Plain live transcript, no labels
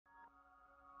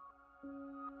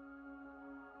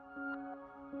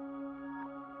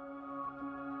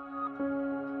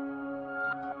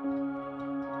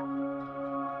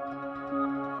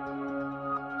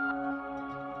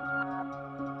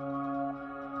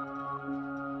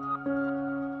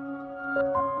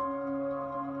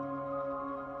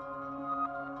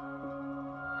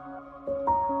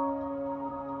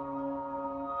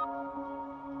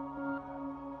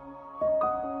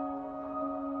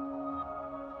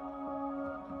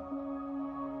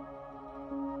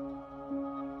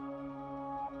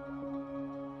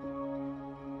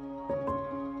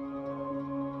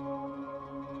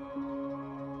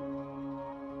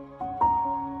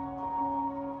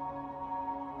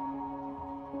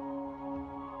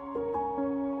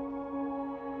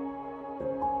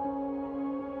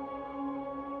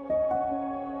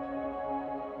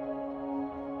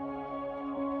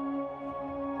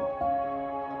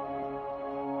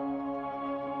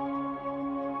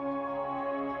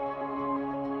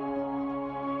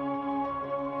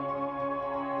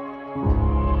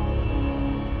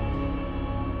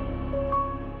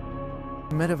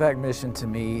Medevac mission to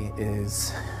me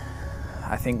is,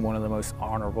 I think, one of the most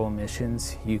honorable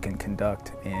missions you can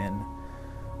conduct in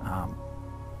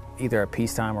either a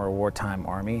peacetime or a wartime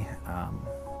army.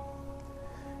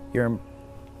 You're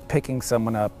picking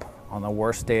someone up on the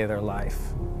worst day of their life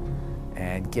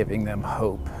and giving them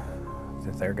hope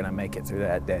that they're going to make it through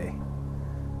that day.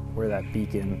 We're that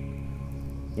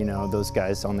beacon. You know, those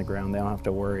guys on the ground, they don't have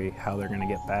to worry how they're going to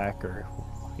get back or,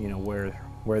 you know,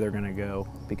 where they're going to go,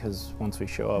 because once we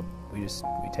show up, we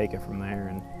take it from there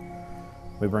and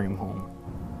we bring them home.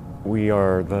 We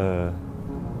are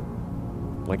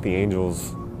like the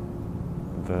angels,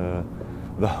 the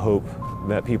hope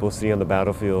that people see on the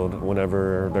battlefield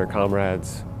whenever their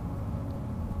comrades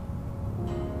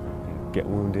get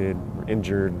wounded,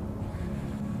 injured.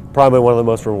 Probably one of the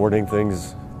most rewarding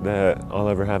things that I'll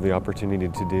ever have the opportunity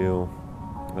to do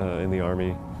in the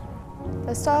Army.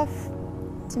 This stuff,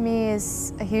 to me,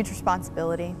 is a huge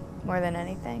responsibility more than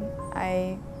anything.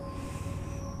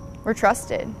 We're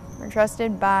trusted. We're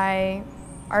trusted by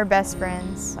our best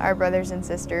friends, our brothers and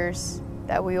sisters,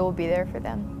 that we will be there for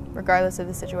them, regardless of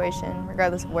the situation,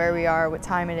 regardless of where we are, what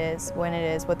time it is, when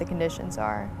it is, what the conditions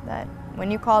are. That when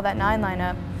you call that 9 line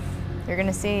up, you're going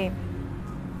to see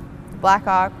the Black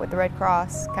Hawk with the Red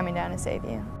Cross coming down to save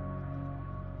you.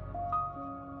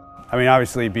 I mean,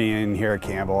 obviously being here at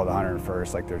Campbell at the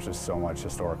 101st, like, there's just so much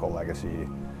historical legacy.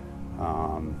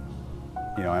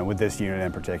 You know, and with this unit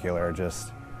in particular,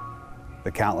 just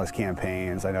the countless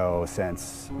campaigns. I know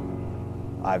since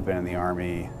I've been in the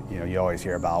Army, you know, you always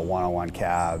hear about 101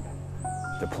 Cab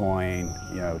deploying,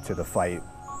 you know, to the fight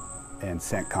in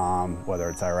CENTCOM, whether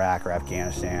it's Iraq or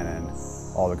Afghanistan, and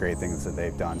all the great things that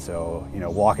they've done. So, you know,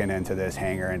 walking into this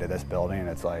hangar, into this building,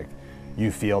 it's like you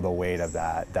feel the weight of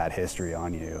that history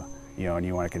on you. You know, and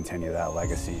you want to continue that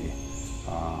legacy.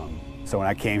 So when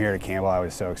I came here to Campbell, I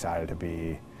was so excited to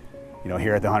be, you know,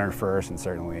 here at the 101st, and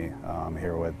certainly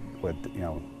here with you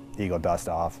know, Eagle Dust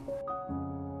Off.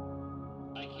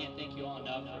 I can't thank you all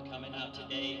enough for coming out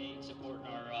today and supporting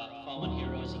our fallen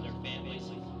heroes and their families.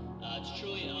 It's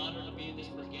truly an honor to be in this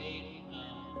brigade,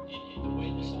 and the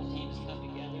way this whole team has come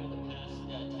together the past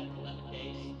 10 or 11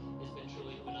 days has been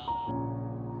truly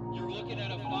phenomenal. You're looking at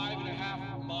a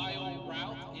 5.5-mile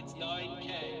route. It's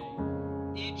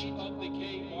 9K. Each of the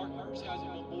K markers has a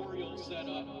memorial set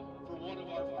up for one of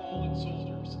our fallen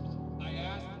soldiers. I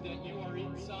ask that you are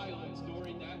in silence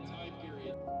during that time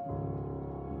period.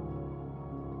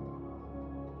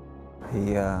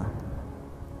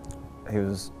 He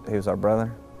was our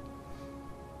brother.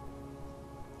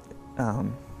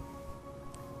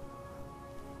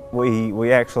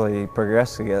 We actually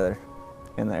progressed together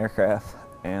in the aircraft,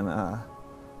 and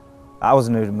I was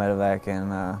new to medevac,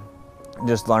 and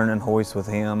just learning hoist with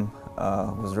him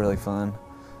was really fun.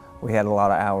 We had a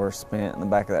lot of hours spent in the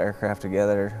back of the aircraft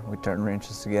together. We turned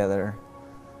wrenches together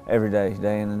every day,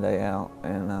 day in and day out,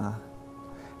 and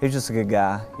he was just a good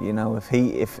guy. You know, if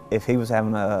he was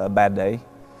having a bad day,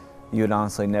 you would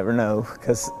honestly never know,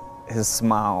 because his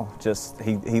smile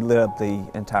he lit up the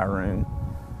entire room.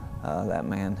 That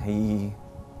man,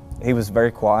 he was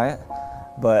very quiet,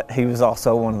 but he was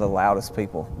also one of the loudest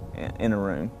people in a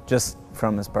room, just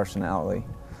from his personality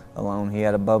alone. He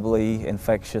had a bubbly,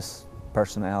 infectious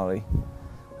personality,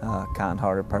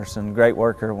 kind-hearted person, great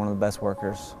worker, one of the best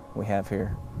workers we have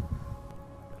here.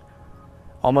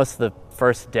 Almost the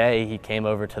first day he came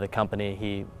over to the company,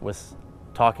 he was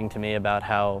talking to me about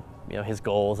how, you know, his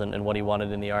goals and what he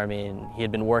wanted in the Army, and he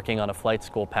had been working on a flight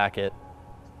school packet,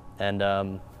 and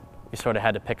we sort of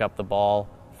had to pick up the ball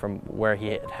from where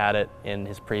he had it in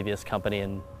his previous company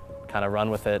and kind of run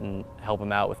with it and help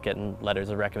him out with getting letters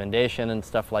of recommendation and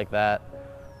stuff like that.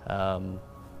 And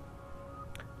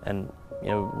you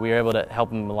know, we were able to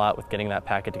help him a lot with getting that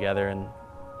packet together. And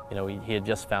you know, he had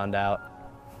just found out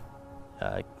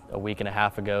a week and a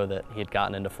half ago that he had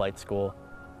gotten into flight school.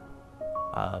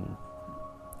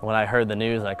 When I heard the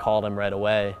news, I called him right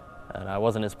away. And I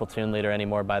wasn't his platoon leader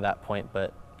anymore by that point,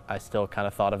 but I still kind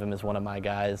of thought of him as one of my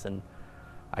guys. And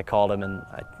I called him and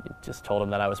I just told him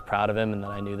that I was proud of him and that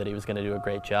I knew that he was going to do a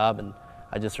great job. And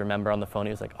I just remember on the phone, he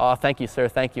was like, "Oh, thank you, sir,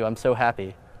 thank you, I'm so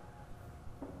happy."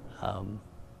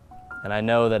 And I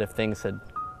know that if things had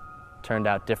turned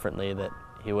out differently, that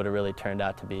he would have really turned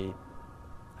out to be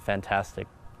a fantastic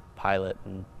pilot.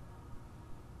 And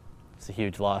it's a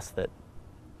huge loss that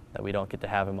we don't get to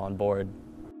have him on board.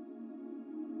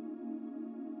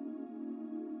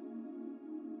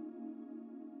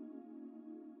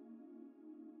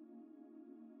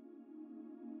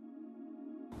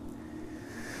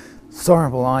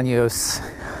 Sergeant Bolaños,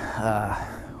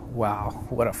 wow,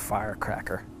 what a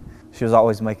firecracker. She was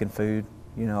always making food,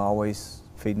 you know, always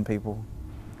feeding people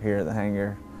here at the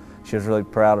hangar. She was really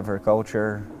proud of her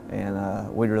culture,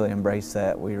 and we really embraced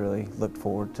that. We really looked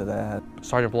forward to that.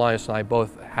 Sergeant Bolaños and I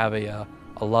both have a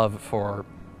love for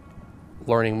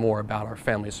learning more about our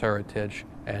family's heritage,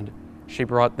 and she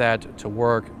brought that to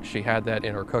work. She had that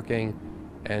in her cooking,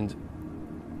 and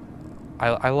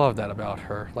I love that about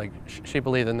her. Like, she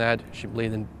believed in that, she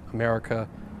believed in America,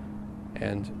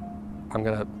 and I'm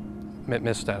gonna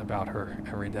miss that about her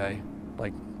every day.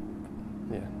 Like,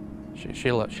 yeah,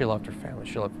 she loved her family,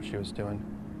 she loved what she was doing.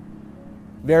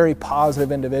 Very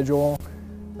positive individual,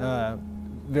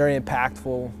 very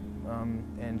impactful,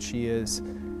 and she's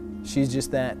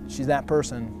that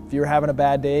person. If you were having a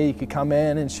bad day, you could come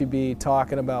in and she'd be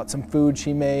talking about some food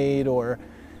she made or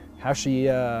how she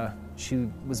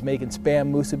was making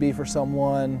spam musubi for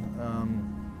someone.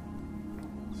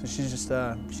 So she's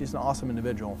an awesome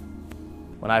individual.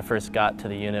 When I first got to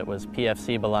the unit was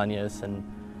PFC Bolaños, and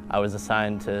I was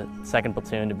assigned to 2nd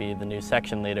Platoon to be the new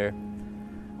section leader.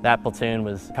 That platoon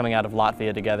was coming out of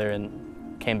Latvia together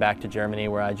and came back to Germany,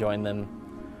 where I joined them.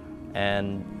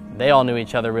 And they all knew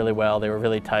each other really well. They were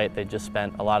really tight. They just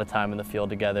spent a lot of time in the field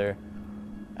together.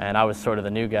 And I was sort of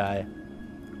the new guy.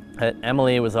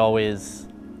 Emily was always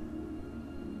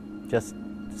just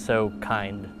so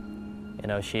kind. You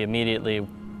know, she immediately,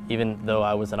 even though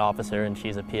I was an officer and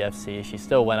she's a PFC, she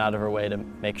still went out of her way to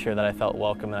make sure that I felt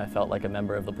welcome and I felt like a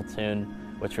member of the platoon,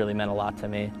 which really meant a lot to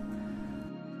me.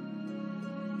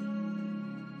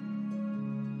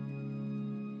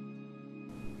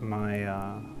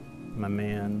 My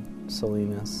man,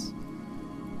 Salinas,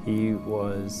 he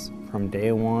was from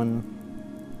day one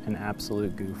an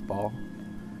absolute goofball.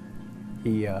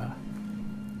 He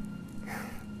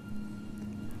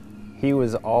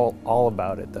was all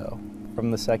about it though.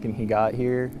 From the second he got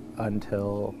here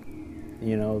until,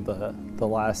 you know, the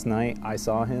last night I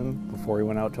saw him before he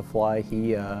went out to fly,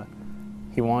 he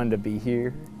wanted to be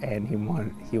here and he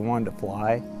wanted to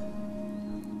fly.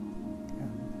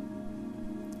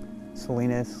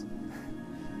 Salinas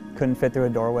couldn't fit through a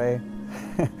doorway.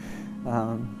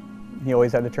 He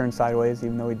always had to turn sideways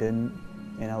even though he didn't,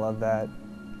 and I love that.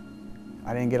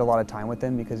 I didn't get a lot of time with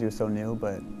him because he was so new,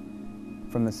 but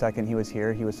from the second he was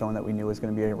here, he was someone that we knew was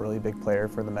going to be a really big player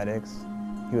for the medics.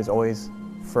 He was always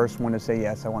first one to say,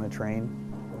 yes, I want to train.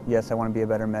 Yes, I want to be a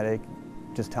better medic.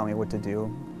 Just tell me what to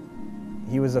do.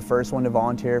 He was the first one to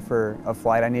volunteer for a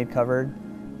flight I needed covered.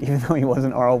 Even though he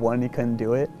wasn't RL1, he couldn't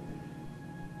do it.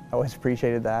 I always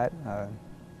appreciated that.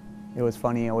 It was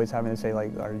funny always having to say,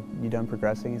 like, are you done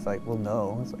progressing? He's like, well,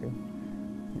 no. It's like,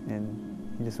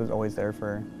 and he just was always there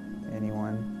for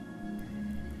anyone.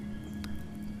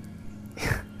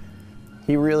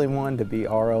 He really wanted to be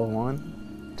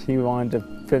RL1. He wanted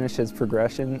to finish his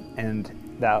progression, and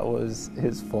that was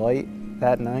his flight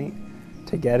that night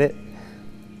to get it.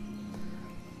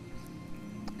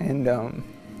 And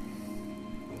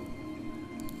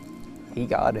he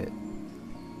got it.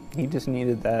 He just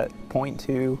needed that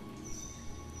 .2.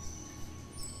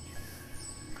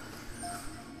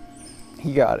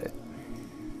 He got it.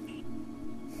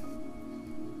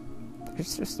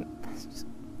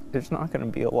 There's not going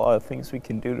to be a lot of things we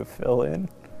can do to fill in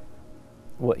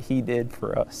what he did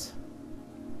for us.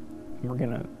 We're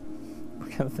gonna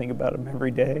think about him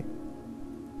every day.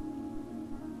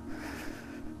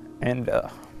 And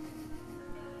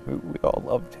we all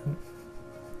loved him.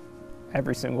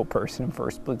 Every single person in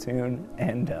 1st Platoon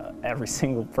and every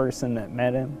single person that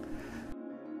met him.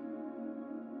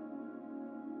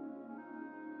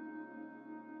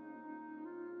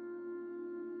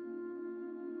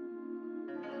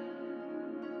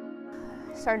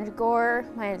 Sergeant Gore,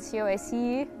 my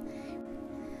COIC.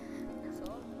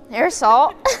 Air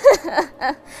assault.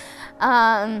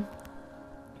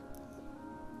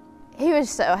 He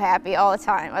was so happy all the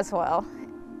time as well.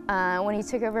 When he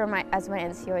took over as my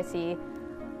NCOIC,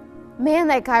 man,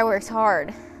 that guy works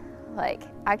hard. Like,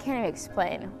 I can't even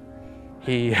explain.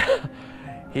 He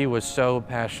was so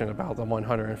passionate about the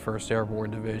 101st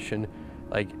Airborne Division.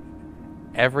 Like,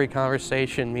 every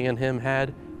conversation me and him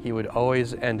had, he would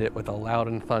always end it with a loud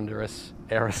and thunderous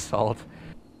air assault.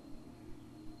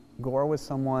 Gore was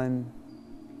someone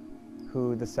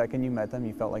who, the second you met them,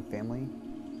 you felt like family.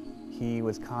 He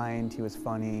was kind, he was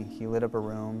funny, he lit up a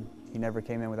room, he never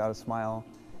came in without a smile,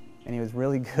 and he was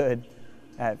really good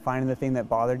at finding the thing that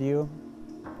bothered you.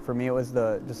 For me, it was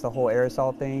just the whole air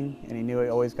assault thing, and he knew it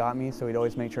always got me, so he'd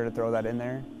always make sure to throw that in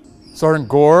there. Sergeant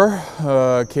Gore,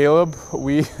 Caleb,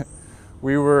 we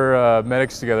were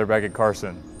medics together back at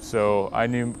Carson, so I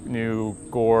knew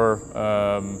Gore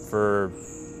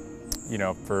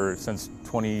since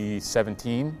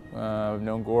 2017. I've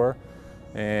known Gore,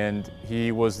 and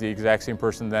he was the exact same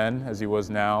person then as he was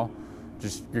now,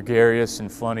 just gregarious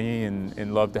and funny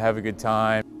and loved to have a good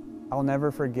time. I'll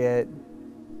never forget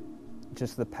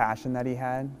just the passion that he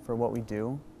had for what we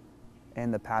do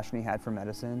and the passion he had for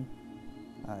medicine.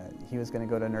 He was going to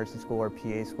go to nursing school or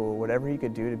PA school, whatever he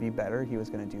could do to be better, he was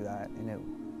going to do that. And it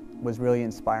was really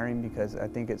inspiring because I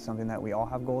think it's something that we all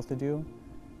have goals to do,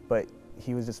 but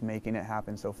he was just making it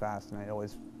happen so fast, and I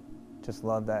always just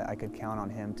loved that I could count on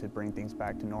him to bring things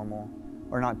back to normal,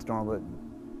 or not to normal, but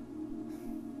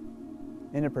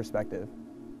into perspective.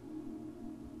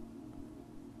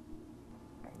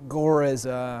 Gore is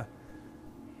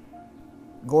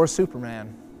Gore's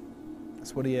Superman.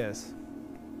 That's what he is.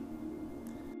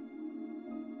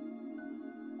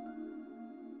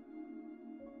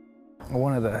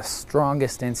 One of the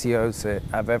strongest NCOs that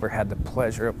I've ever had the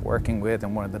pleasure of working with,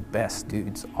 and one of the best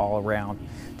dudes all around.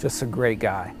 Just a great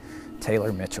guy,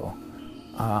 Taylor Mitchell.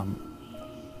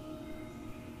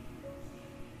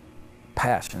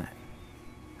 Passionate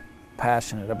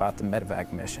about the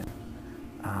medevac mission.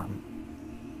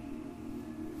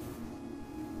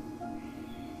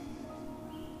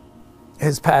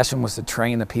 His passion was to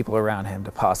train the people around him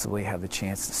to possibly have the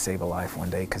chance to save a life one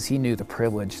day, because he knew the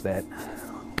privilege that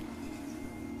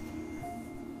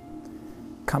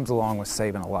comes along with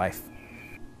saving a life.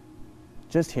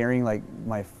 Just hearing like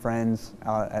my friends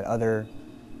at other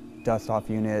dust-off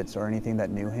units or anything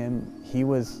that knew him, he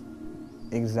was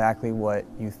exactly what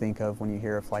you think of when you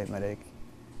hear a flight medic.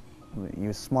 He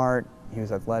was smart, he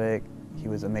was athletic, he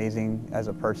was amazing as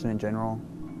a person in general,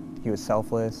 he was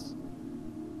selfless,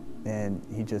 and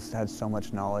he just had so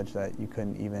much knowledge that you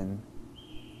couldn't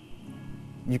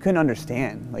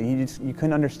understand. Like you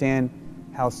couldn't understand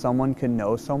how someone could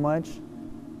know so much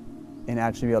and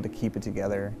actually be able to keep it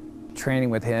together.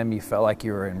 Training with him, you felt like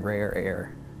you were in rare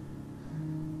air.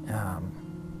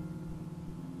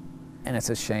 And it's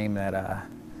a shame that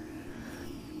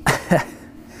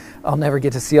I'll never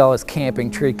get to see all his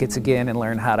camping trinkets again and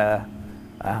learn how to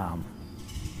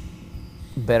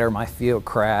better my field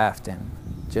craft and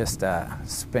just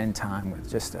spend time with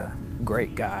just a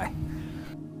great guy.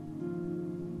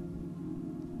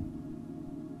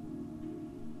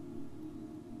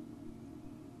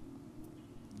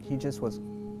 He just was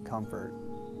comfort.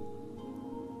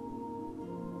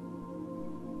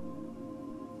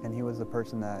 And he was the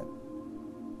person that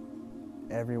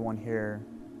everyone here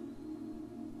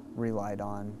relied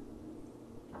on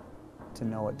to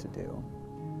know what to do.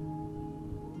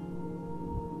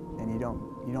 And you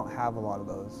don't have a lot of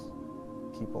those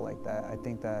people like that. I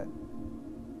think that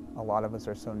a lot of us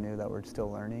are so new that we're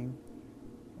still learning,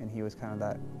 and he was kind of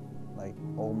that like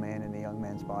old man in a young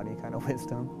man's body kind of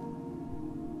wisdom.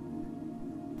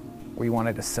 We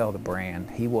wanted to sell the brand.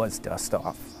 He was dust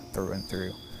off through and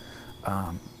through.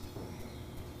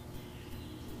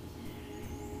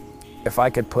 If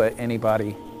I could put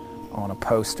anybody on a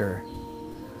poster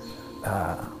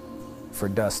for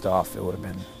dust off, it would have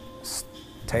been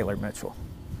Taylor Mitchell.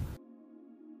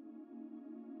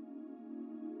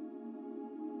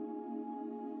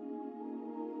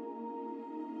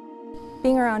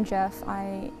 Being around Jeff,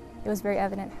 it was very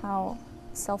evident how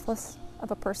selfless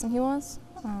of a person he was.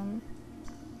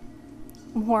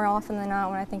 More often than not,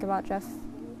 when I think about Jeff,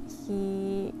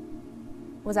 he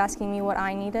was asking me what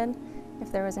I needed,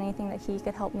 if there was anything that he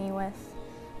could help me with,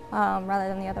 rather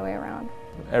than the other way around.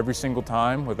 Every single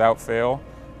time, without fail,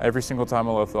 every single time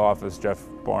I left the office, Jeff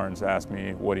Barnes asked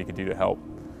me what he could do to help.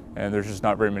 And there's just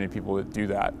not very many people that do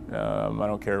that. I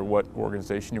don't care what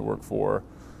organization you work for.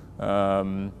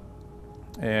 And,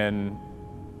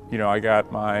 you know, I got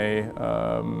my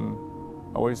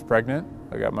always pregnant.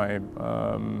 I got my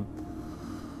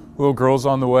little girls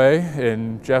on the way,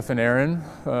 and Jeff and Aaron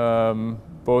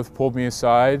both pulled me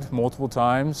aside multiple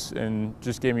times and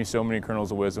just gave me so many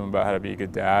kernels of wisdom about how to be a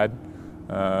good dad,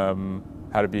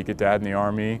 how to be a good dad in the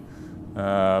Army,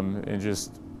 and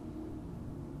just,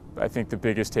 I think the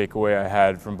biggest takeaway I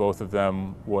had from both of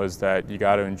them was that you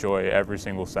got to enjoy every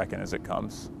single second as it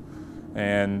comes.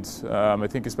 And I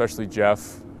think especially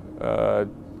Jeff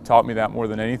taught me that more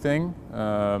than anything.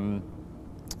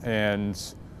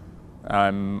 And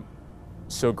I'm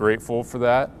so grateful for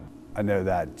that. I know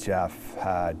that Jeff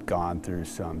had gone through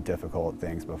some difficult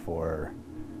things before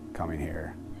coming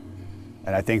here.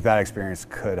 And I think that experience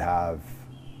could have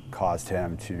caused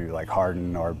him to like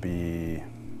harden or be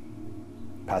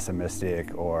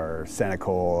pessimistic or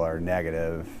cynical or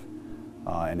negative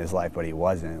in his life, but he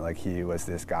wasn't. Like, he was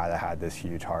this guy that had this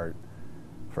huge heart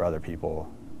for other people.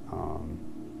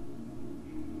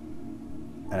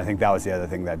 And I think that was the other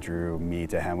thing that drew me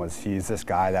to him, was he's this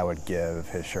guy that would give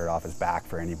his shirt off his back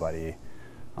for anybody.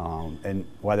 And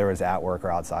whether it was at work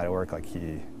or outside of work, like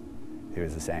he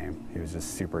was the same. He was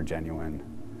just super genuine.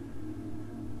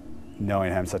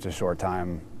 Knowing him such a short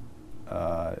time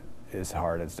is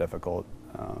hard, it's difficult.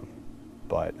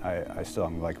 But I still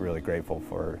am like really grateful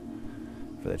for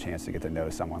the chance to get to know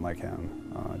someone like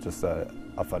him. Just a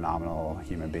phenomenal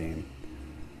human being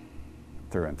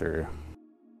through and through.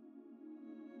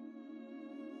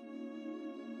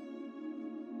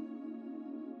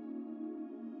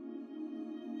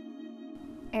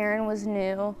 Aaron was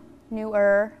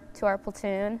newer to our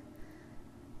platoon,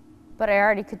 but I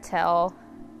already could tell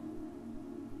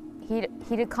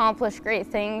he'd accomplished great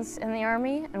things in the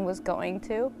Army and was going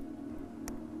to.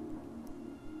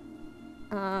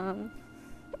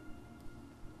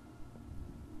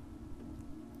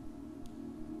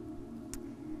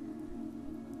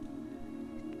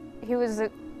 He was, I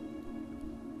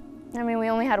mean, we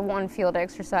only had one field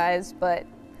exercise, but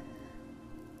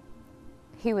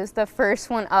he was the first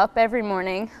one up every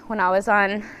morning when I was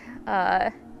on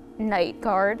night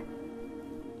guard.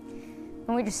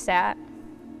 And we just sat,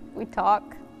 we'd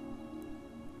talk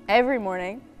every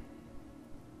morning,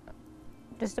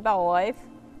 just about life.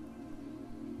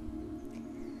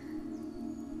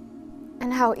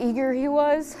 And how eager he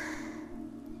was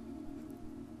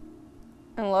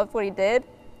and loved what he did.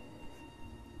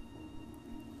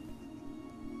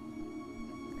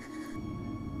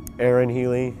 Aaron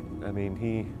Healy, I mean,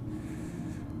 he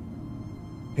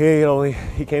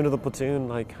came to the platoon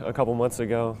like a couple months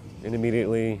ago, and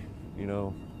immediately, you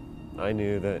know, I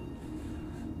knew that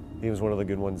he was one of the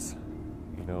good ones.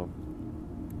 You know,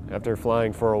 after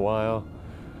flying for a while,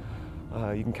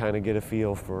 you can kind of get a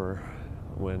feel for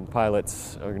when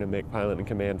pilots are going to make pilot and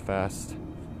command fast,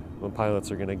 when pilots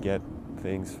are going to get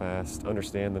things fast,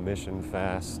 understand the mission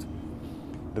fast,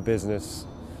 the business,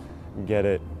 get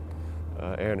it.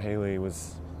 Aaron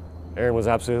was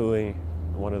absolutely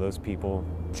one of those people.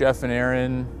 Jeff and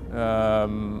Aaron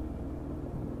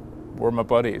were my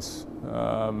buddies. You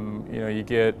know, you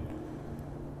get,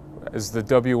 as the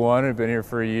W1, I've been here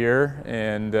for a year,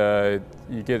 and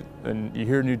you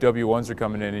hear new W1s are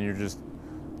coming in, and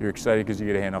you're excited because you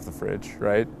get a hand off the fridge,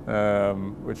 right?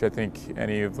 Which I think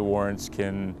any of the warrants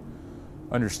can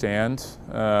understand.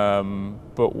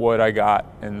 But what I got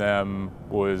in them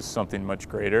was something much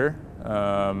greater.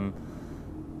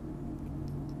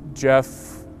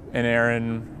 Jeff and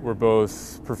Aaron were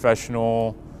both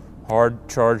professional,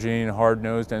 hard-charging,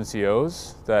 hard-nosed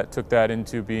NCOs that took that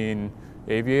into being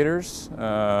aviators.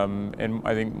 And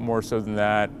I think more so than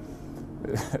that,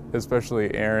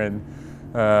 especially Aaron,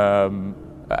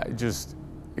 just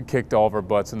kicked all of our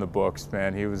butts in the books,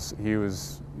 man. He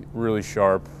was really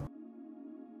sharp.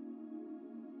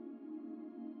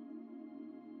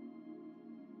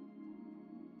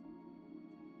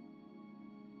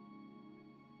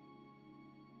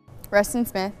 Rustin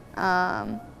Smith.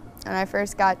 When I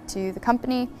first got to the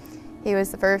company, he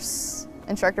was the first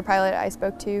instructor pilot I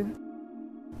spoke to.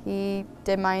 He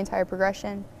did my entire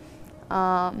progression.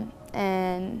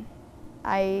 And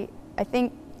I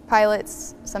think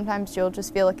pilots, sometimes you'll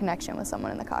just feel a connection with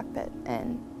someone in the cockpit,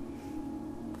 and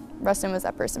Rustin was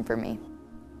that person for me.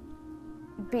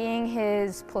 Being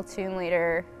his platoon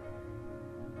leader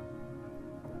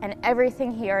and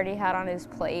everything he already had on his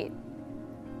plate,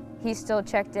 he still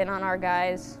checked in on our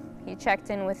guys. He checked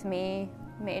in with me,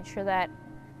 made sure that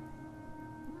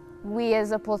we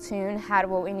as a platoon had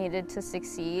what we needed to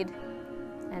succeed.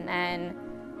 And then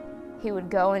he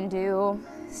would go and do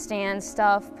stand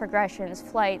stuff, progressions,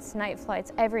 flights, night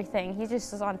flights, everything. He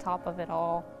just was on top of it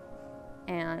all.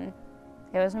 And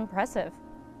it was impressive,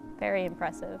 very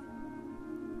impressive.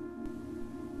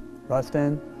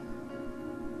 Rustin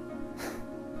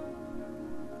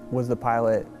was the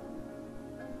pilot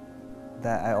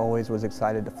that I always was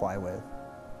excited to fly with.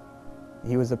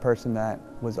 He was the person that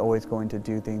was always going to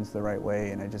do things the right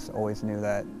way, and I just always knew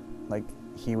that like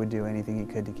he would do anything he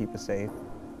could to keep us safe.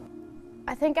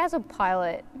 I think as a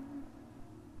pilot,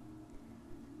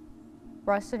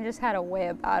 Rustin just had a way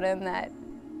about him that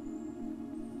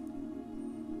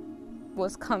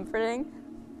was comforting.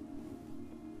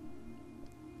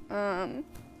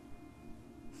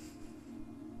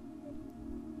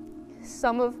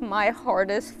 Some of my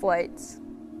hardest flights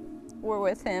were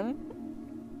with him,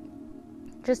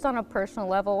 just on a personal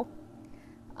level.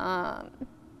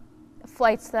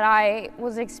 Flights that I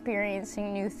was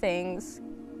experiencing new things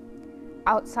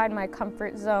outside my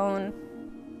comfort zone,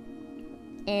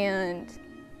 and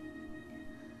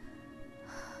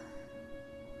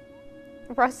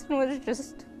Rustin was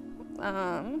just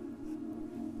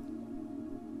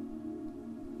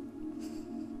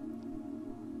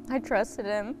I trusted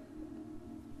him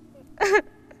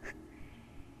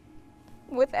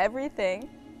with everything.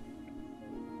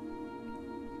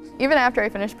 Even after I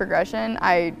finished progression,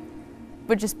 I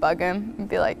would just bug him and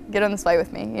be like, get on this flight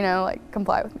with me, you know, like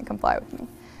comply with me, comply with me.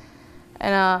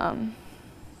 And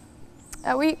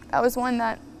that week, that was one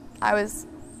that I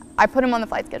put him on the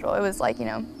flight schedule. It was like, you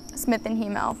know, Smith and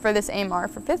Hemel for this AMR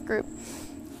for 5th group.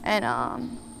 And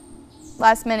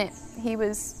last minute, he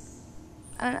was,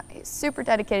 I don't know, he's super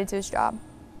dedicated to his job.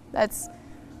 That's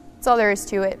all there is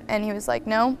to it. And he was like,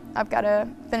 no, I've got to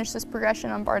finish this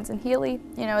progression on Barnes and Healy.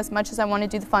 You know, as much as I want to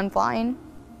do the fun flying,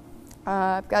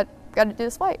 I've got to do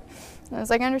this flight. And I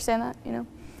was like, I understand that, you know.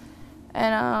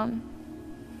 And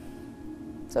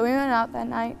so we went out that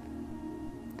night.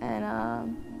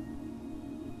 And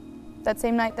that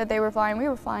same night that they were flying, we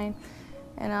were flying.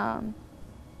 And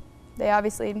they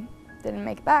obviously didn't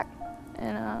make it back.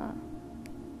 And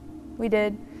we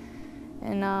did.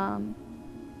 And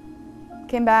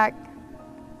came back,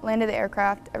 landed the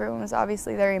aircraft. Everyone was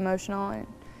obviously very emotional, and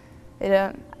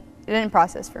it didn't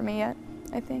process for me yet,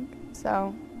 I think.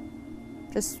 So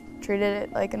just treated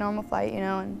it like a normal flight, you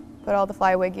know, and put all the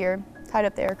flyaway gear, tied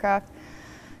up the aircraft,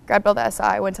 grabbed all the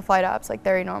SI, went to flight ops like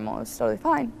very normal. It was totally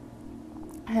fine.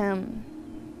 And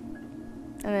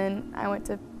then I went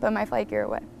to put my flight gear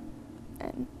away,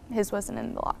 and his wasn't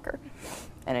in the locker.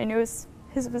 And I knew his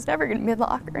was never going to be in the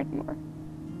locker anymore.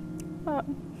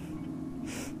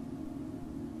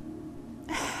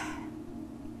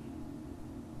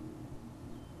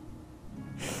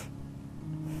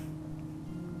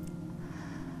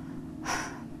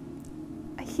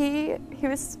 He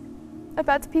was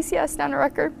about to PCS down to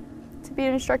Rucker to be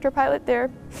an instructor pilot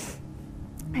there.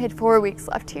 I had 4 weeks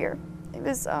left here. It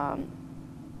was,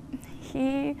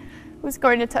 he was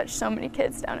going to touch so many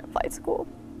kids down at flight school.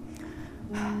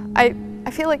 I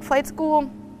feel like flight school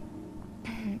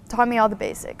taught me all the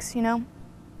basics, you know?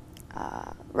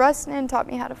 Rustin taught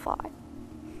me how to fly.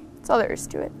 That's all there is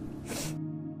to it.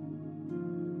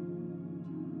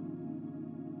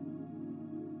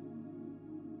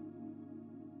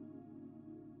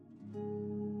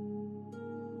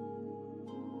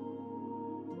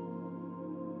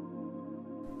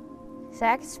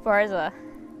 Zach Sparza.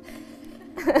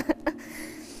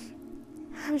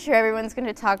 I'm sure everyone's going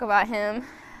to talk about him,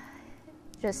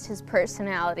 just his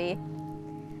personality.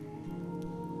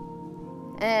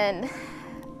 And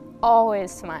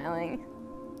always smiling,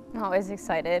 always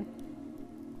excited.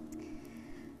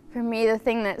 For me, the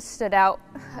thing that stood out,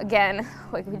 again,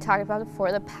 like we talked about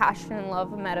before, the passion and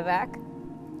love of medevac.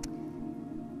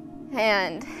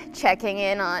 And checking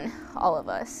in on all of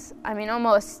us. I mean,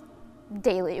 almost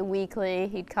daily, weekly,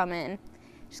 he'd come in,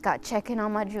 just got checking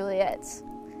on my Juliets.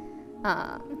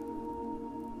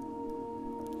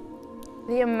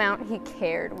 The amount he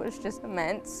cared was just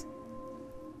immense.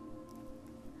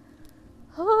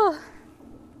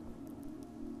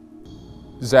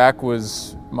 Zach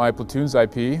was my platoon's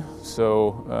IP,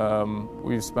 so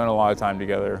we've spent a lot of time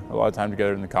together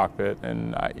in the cockpit,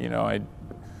 and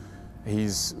he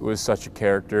was such a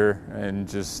character and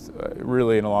just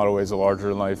really in a lot of ways a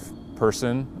larger-than-life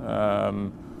person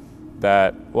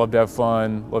that loved to have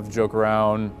fun, loved to joke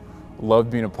around, loved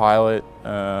being a pilot,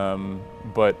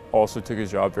 but also took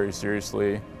his job very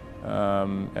seriously.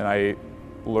 And I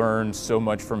learned so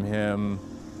much from him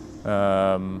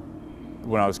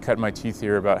when I was cutting my teeth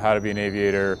here about how to be an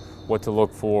aviator, what to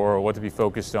look for, what to be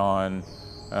focused on.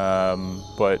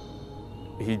 But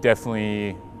he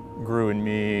definitely grew in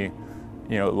me,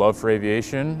 you know, love for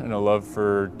aviation and a love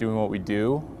for doing what we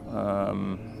do.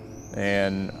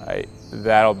 And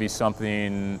that'll be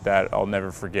something that I'll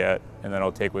never forget and that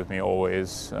I'll take with me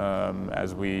always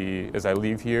as I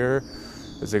leave here,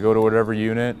 as I go to whatever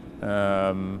unit.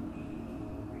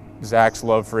 Zach's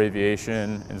love for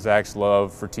aviation and Zach's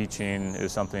love for teaching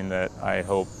is something that I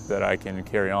hope that I can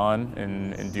carry on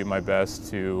and do my best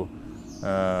to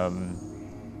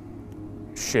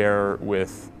share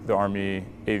with the Army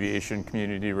aviation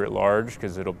community writ large,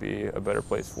 because it'll be a better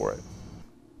place for it.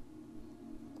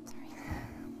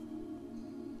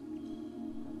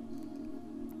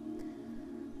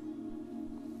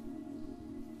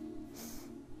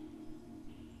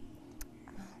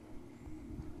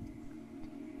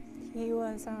 He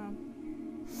was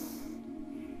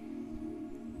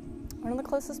one of the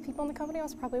closest people in the company I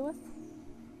was probably with.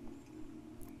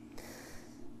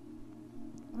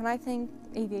 When I think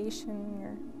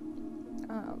aviation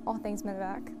or all things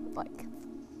medevac, like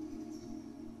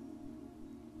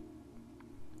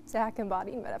Zach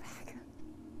embodied medevac.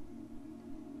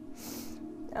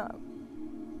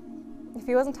 If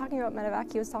he wasn't talking about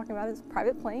medevac, he was talking about his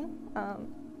private plane.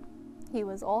 He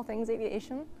was all things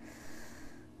aviation.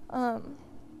 But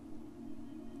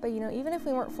you know, even if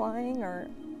we weren't flying, or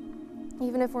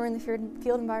even if we're in the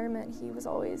field environment, he was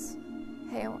always,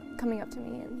 hey, coming up to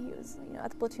me, and he was, you know, at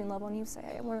the platoon level, and he would say,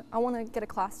 hey, I want to get a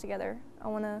class together. I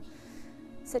want to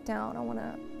sit down. I want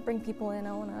to bring people in.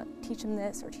 I want to teach them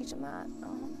this or teach them that.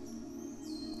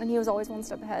 And he was always one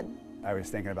step ahead. I was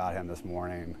thinking about him this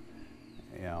morning,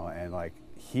 you know, and like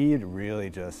he had really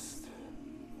just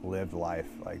lived life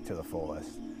like to the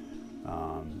fullest.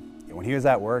 When he was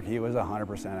at work, he was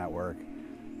 100% at work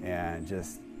and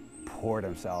just poured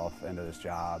himself into this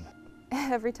job.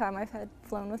 Every time I've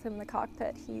flown with him in the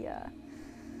cockpit, it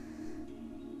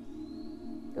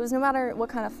was no matter what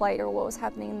kind of flight or what was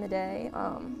happening in the day,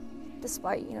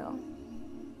 despite, you know,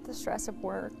 the stress of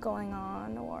work going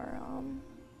on or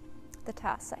the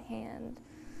tasks at hand,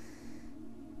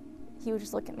 he would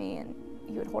just look at me and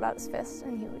he would hold out his fist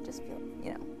and he would just be,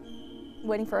 you know,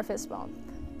 waiting for a fist bump.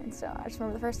 And so I just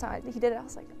remember the first time he did it, I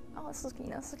was like, oh, this is,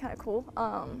 you know, this is kind of cool.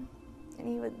 And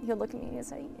he would look at me and he'd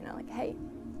say, you know, like, hey,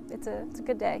 it's a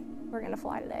good day. We're gonna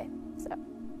fly today. So.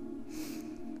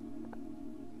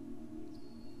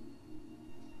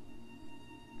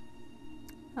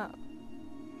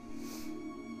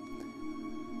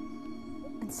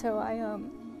 And so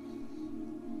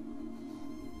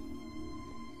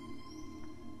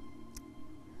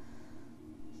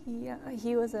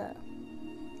he was a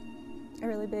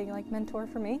really big like mentor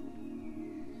for me,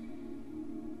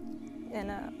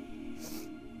 and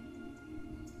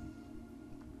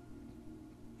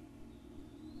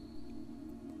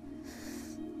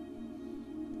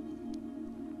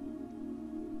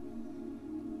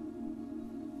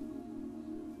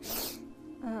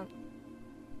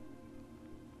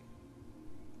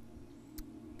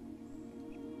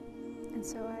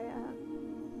so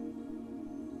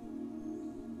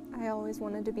I always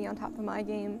wanted to be on top of my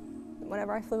game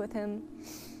whenever I flew with him.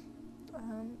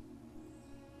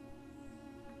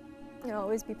 You know,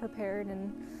 always be prepared,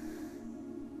 and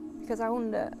because I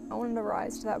wanted to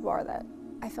rise to that bar that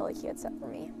I felt like he had set for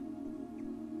me.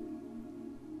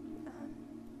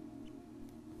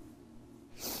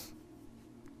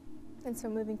 And so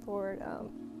moving forward, I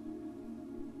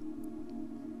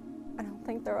don't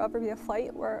think there'll ever be a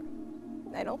flight where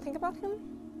I don't think about him.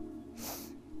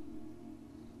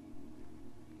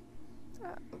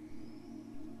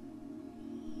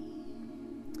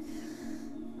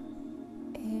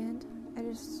 And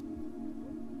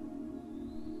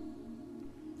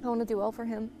I want to do well for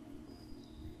him.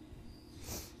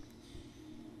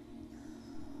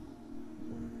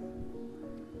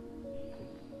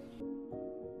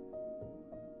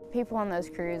 People on those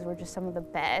crews were just some of the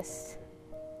best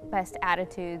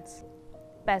attitudes,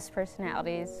 best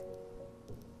personalities,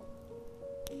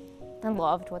 and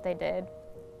loved what they did.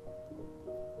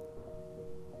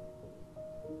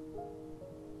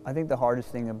 I think the hardest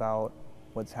thing about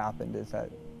what's happened is that,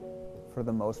 for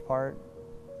the most part,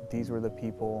 these were the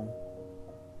people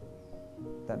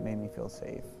that made me feel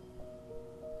safe.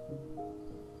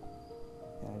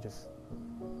 And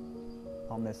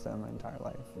I'll miss them my entire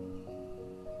life.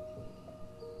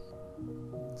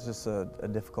 It's just a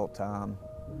difficult time,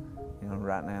 you know,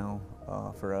 right now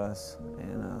for us,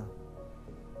 and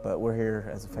but we're here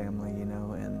as a family, you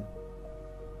know, and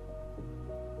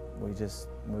we just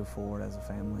move forward as a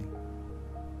family.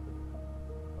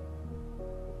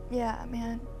 Yeah,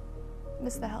 man,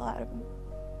 miss the hell out of him.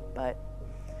 But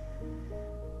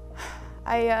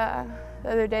the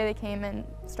other day they came and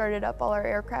started up all our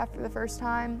aircraft for the first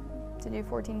time to do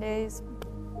 14 days,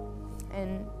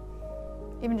 and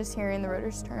even just hearing the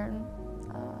rotors turn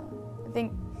I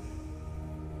think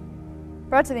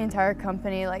brought to the entire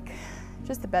company, like,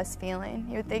 just the best feeling.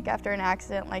 You would think after an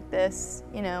accident like this,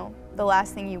 you know, the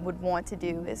last thing you would want to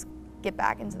do is get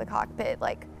back into the cockpit,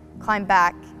 like climb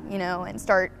back, you know, and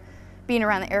start being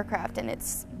around the aircraft. And it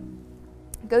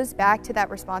goes back to that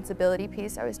responsibility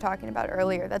piece I was talking about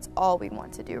earlier. That's all we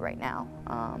want to do right now.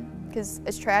 Because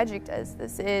as tragic as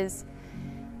this is,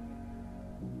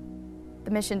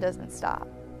 the mission doesn't stop.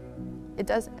 It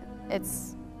doesn't.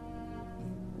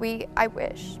 I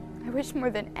wish more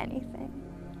than anything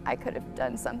I could have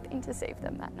done something to save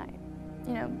them that night.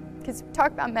 You know, because we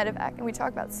talk about medevac and we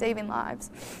talk about saving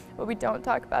lives. What we don't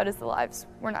talk about is the lives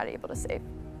we're not able to save.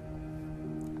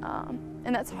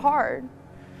 And that's hard.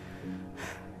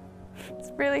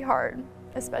 It's really hard,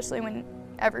 especially when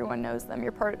everyone knows them.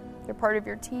 They're part of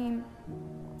your team.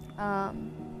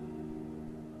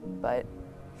 But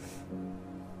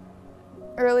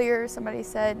earlier somebody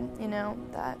said, you know,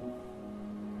 that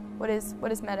what is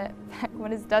medevac?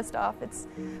 What is dust off? It's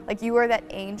like you are that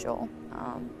angel,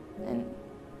 and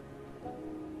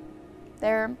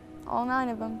they're all 9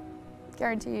 of them.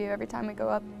 Guarantee you, every time we go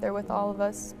up, they're with all of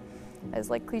us. As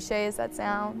like cliche as that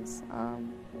sounds,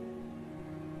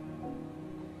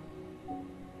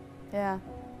 yeah,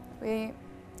 we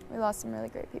lost some really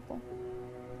great people,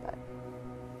 but